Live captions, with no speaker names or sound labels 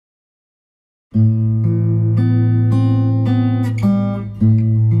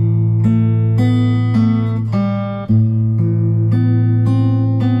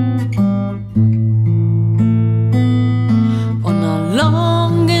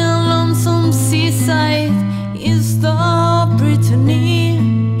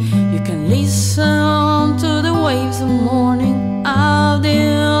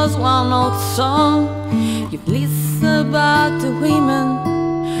song. You've listened about the women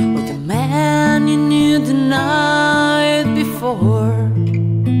or the man you knew the night before.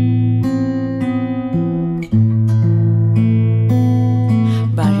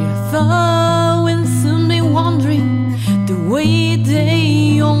 But your thought will soon be wandering the way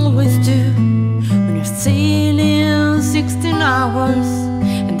they always do when you're sailing 16 hours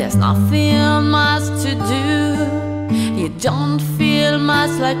and there's nothing much to do. You don't feel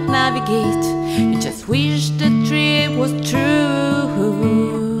much like navigate, you just wish the trip was true.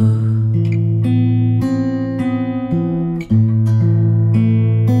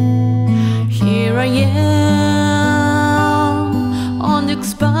 Here I am on the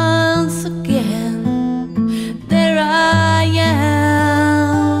expanse again. There I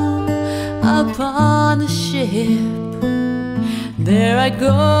am upon the ship. There I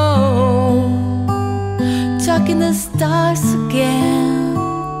go, talking the stars again.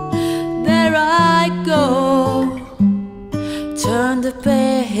 There I go, turn the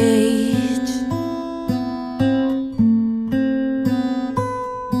page.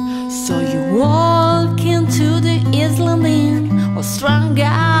 So you walk into the island inn or strung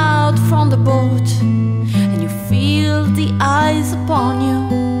out from the boat, and you feel the eyes upon you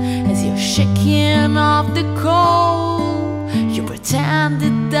as you're shaking off the cold. You pretend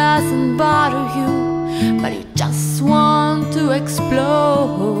it doesn't bother you, but you just want to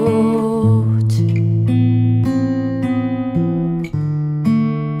explode.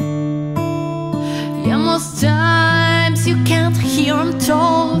 Yeah, most times you can't hear him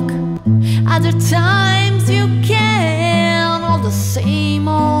talk, other times you can. All the same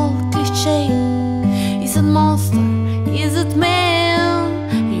old cliche. Is it monster? Is it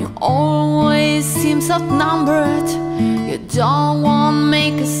man? You always seem outnumbered. You don't want to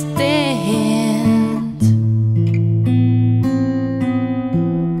make a stand.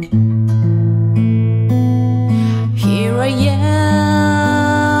 Here I am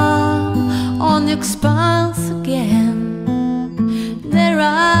on the expanse again. There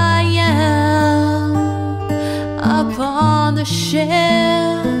I am upon the ship.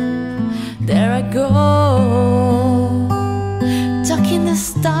 There I go, talking the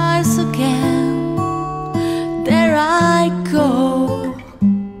stars again. There I go,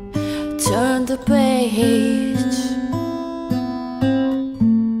 turn the page.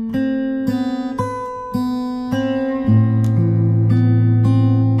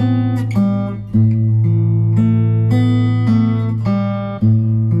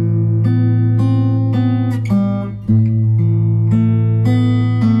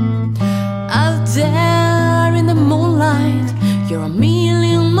 Out there in the moonlight, you're a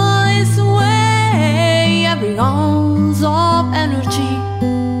million miles away. Every ounce of energy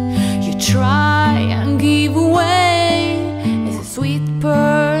you try and give away as the sweet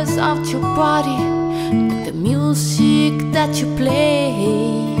purrs out your body with the music that you play.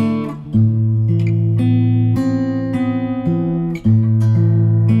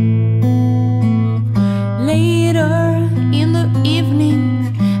 Later in the evening,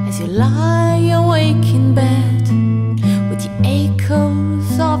 as you lie awake in bed with the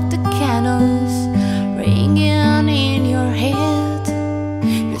echoes of the candles ringing in your head,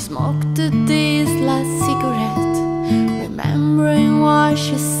 you smoke today's last cigarette, remembering what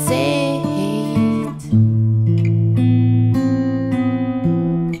she said.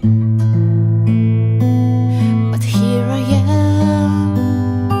 But here I am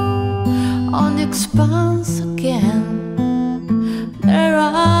on the expanse again. There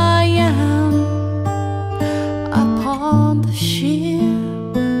I am upon the ship.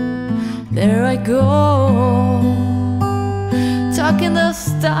 There I go, talking the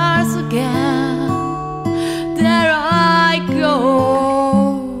stars again. There I go,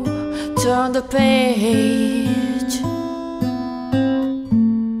 turn the page.